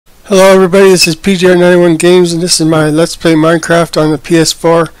Hello everybody, this is PGR91 Games and this is my Let's Play Minecraft on the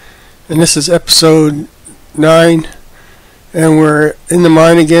PS4 and this is episode 9 and we're in the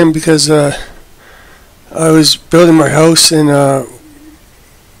mine again because I was building my house and I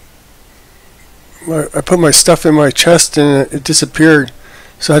put my stuff in my chest and it disappeared,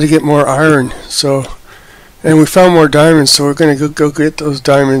 so I had to get more iron. And we found more diamonds, so we're going to go get those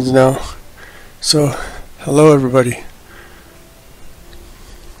diamonds now. So hello everybody.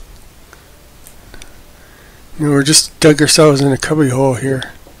 We're just dug ourselves in a cubby hole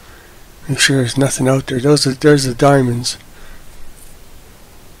here. Make sure there's nothing out there. There's the diamonds.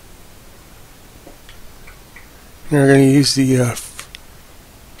 And we're going to use the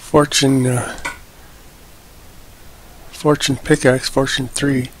fortune pickaxe, fortune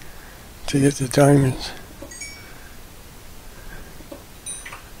 3, to get the diamonds.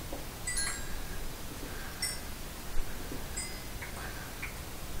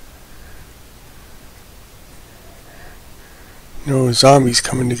 No zombies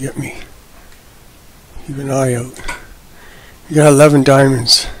coming to get me. Keep an eye out. You got 11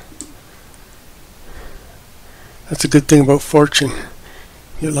 diamonds. That's a good thing about fortune.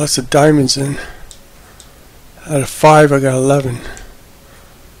 You get lots of diamonds in. Out of 5 I got 11.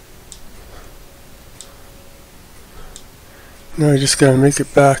 Now I just gotta make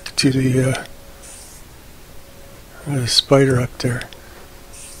it back to the spider up there.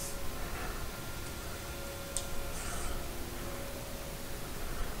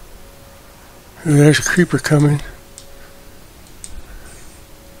 Ooh, there's a creeper coming.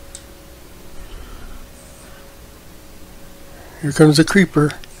 Here comes a creeper.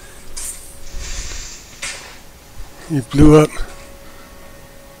 He blew up.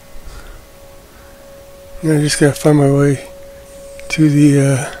 Now I just gotta find my way to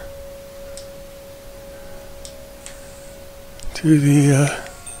the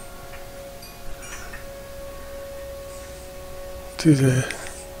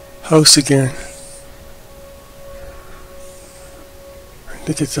house again. I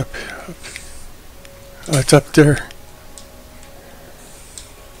think it's up. Oh, it's up there.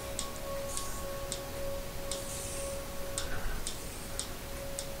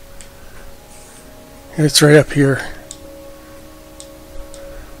 It's right up here.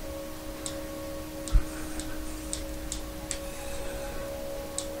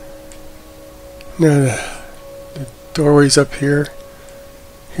 Now the doorway's up here.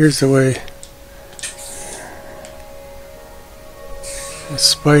 Here's the way. A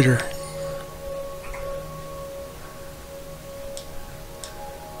spider.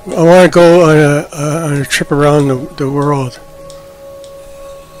 I want to go on a trip around the world.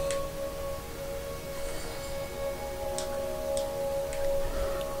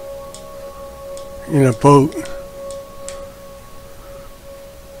 In a boat.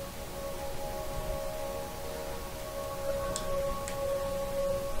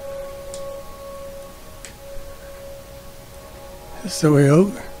 This is the way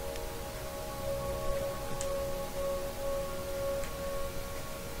out.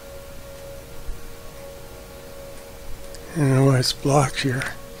 I don't know why it's blocked here.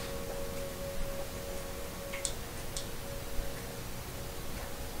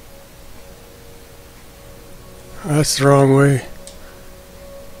 Oh, that's the wrong way.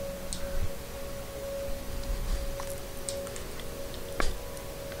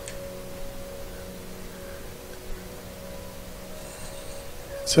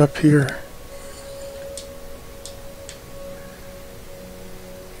 It's up here.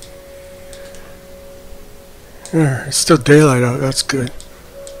 There, it's still daylight out, that's good.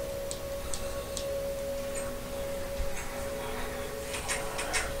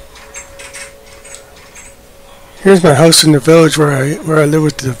 Here's my house in the village where I live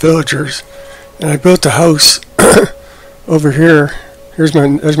with the villagers. And I built a house over here. There's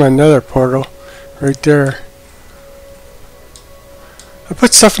my nether portal right there. I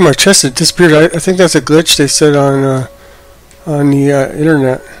put stuff in my chest that disappeared. I think that's a glitch they said on the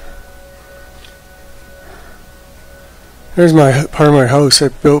internet. There's my part of my house I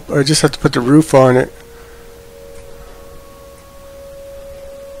built. I just have to put the roof on it.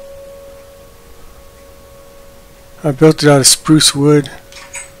 I built it out of spruce wood.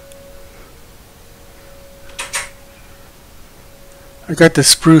 I got the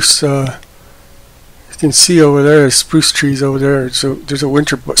spruce. You can see over there, the spruce trees over there. So there's a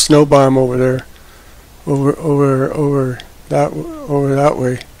winter snow biome over there, over that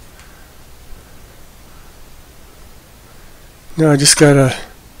way. Now I just gotta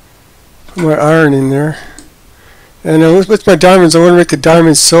put my iron in there, and with my diamonds, I want to make a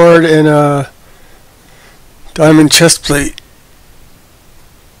diamond sword and a diamond chest plate.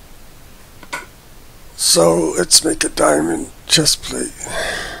 So let's make a diamond chest plate.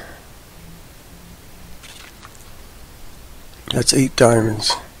 That's 8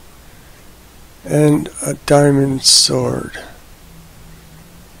 diamonds. And a diamond sword.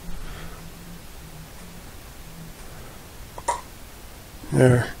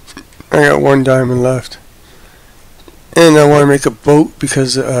 There. I got 1 diamond left. And I want to make a boat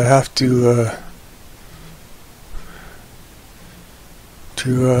because I have to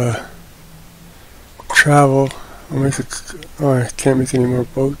travel. I'll make a, oh, I can't make any more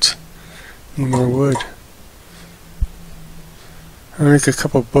boats. Need more wood. I'll make a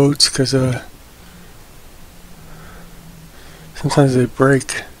couple boats because sometimes they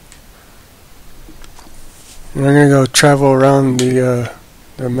break. And I'm gonna go travel around the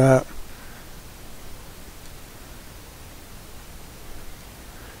map.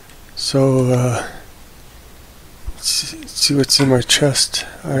 So let's see what's in my chest.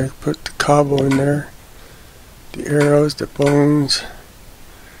 I put the cobble in there, the arrows, the bones.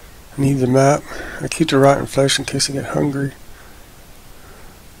 I need the map. I keep the rotten flesh in case I get hungry.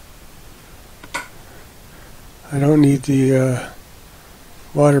 I don't need the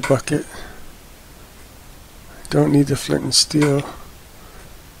water bucket. I don't need the flint and steel.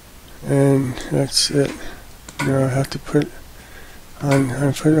 And that's it. Now I have to put it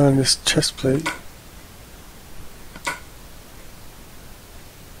on this chest plate.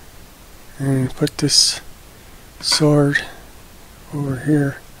 And put this sword over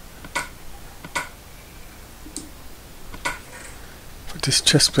here. Put this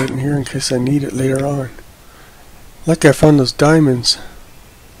chest plate in here in case I need it later on. Lucky I found those diamonds.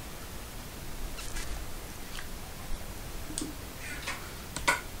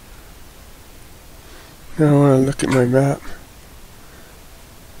 Now I want to look at my map.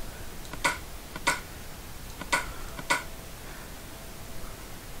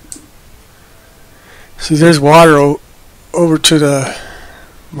 See, there's water over to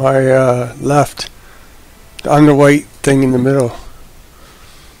my left. I'm the white thing in the middle.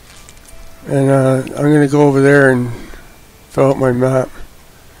 And I'm going to go over there and fill out my map.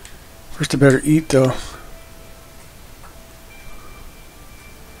 First I better eat though.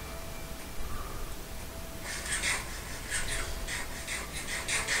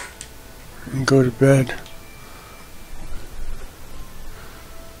 And go to bed.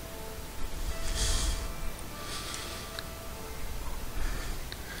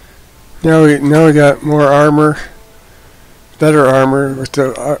 Now we got more armor, better armor with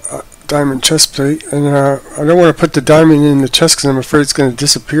the diamond chest plate, and I don't want to put the diamond in the chest because I'm afraid it's going to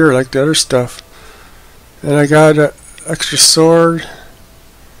disappear like the other stuff. And I got an extra sword,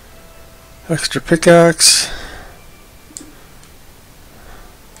 extra pickaxe,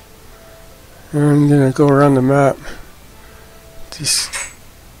 and I'm going to go around the map. Just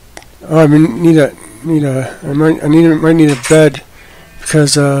I might need a bed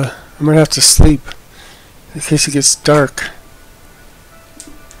because I might have to sleep in case it gets dark.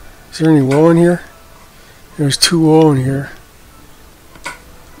 Is there any wool in here? There's 2 wool in here. I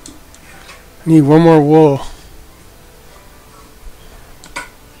need 1 more wool.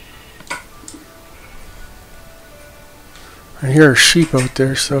 I hear a sheep out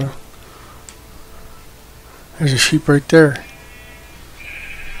there, so there's a sheep right there.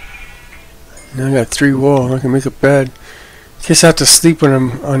 Now I got 3 wool. I can make a bed. In case I have to sleep when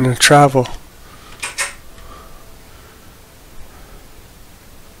I'm on the travel.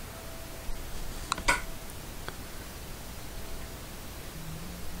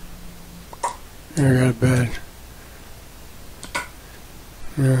 There, I got a bed.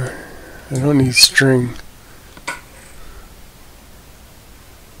 Yeah, I don't need string.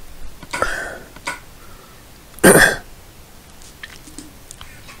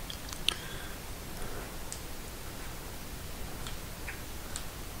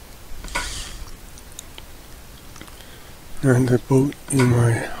 And the boat in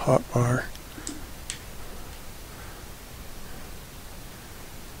my hot bar.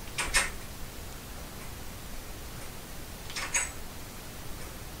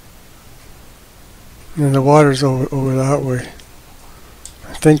 And the water's over that way.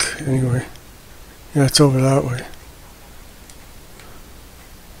 I think, anyway. Yeah, it's over that way.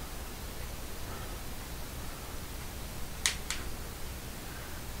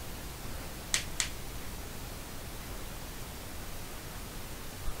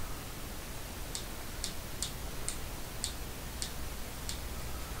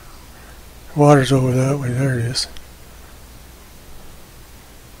 Water's over that way. There it is.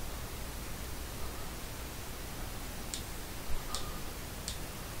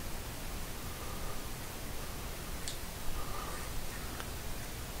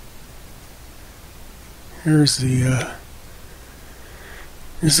 Here's the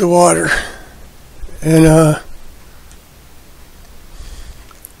water, and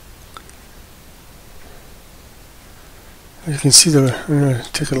you can see I'm gonna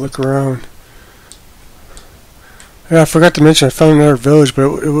take a look around. Yeah, I forgot to mention I found another village,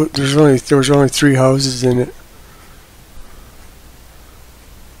 but there was only 3 houses in it.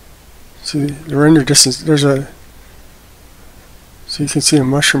 See the render distance. So you can see a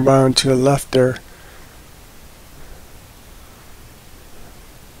mushroom biome to the left there.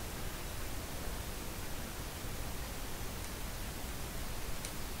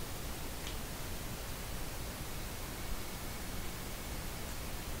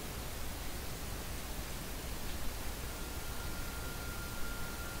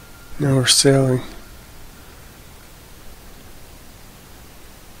 Now we're sailing.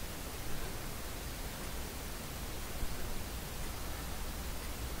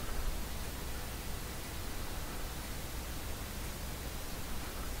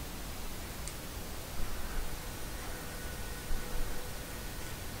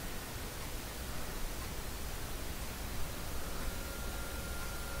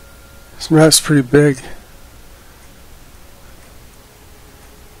 This map's pretty big.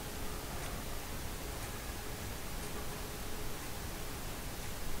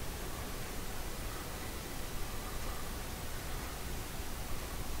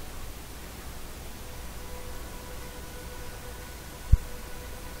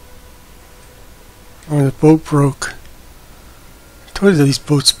 Oh, the boat broke. I told you these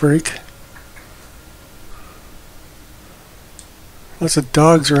boats break. Lots of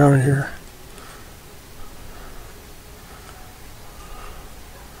dogs around here.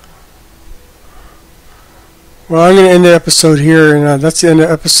 Well, I'm going to end the episode here, and that's the end of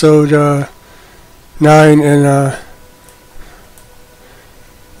episode 9. And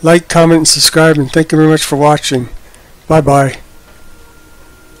like, comment, and subscribe, and thank you very much for watching. Bye-bye.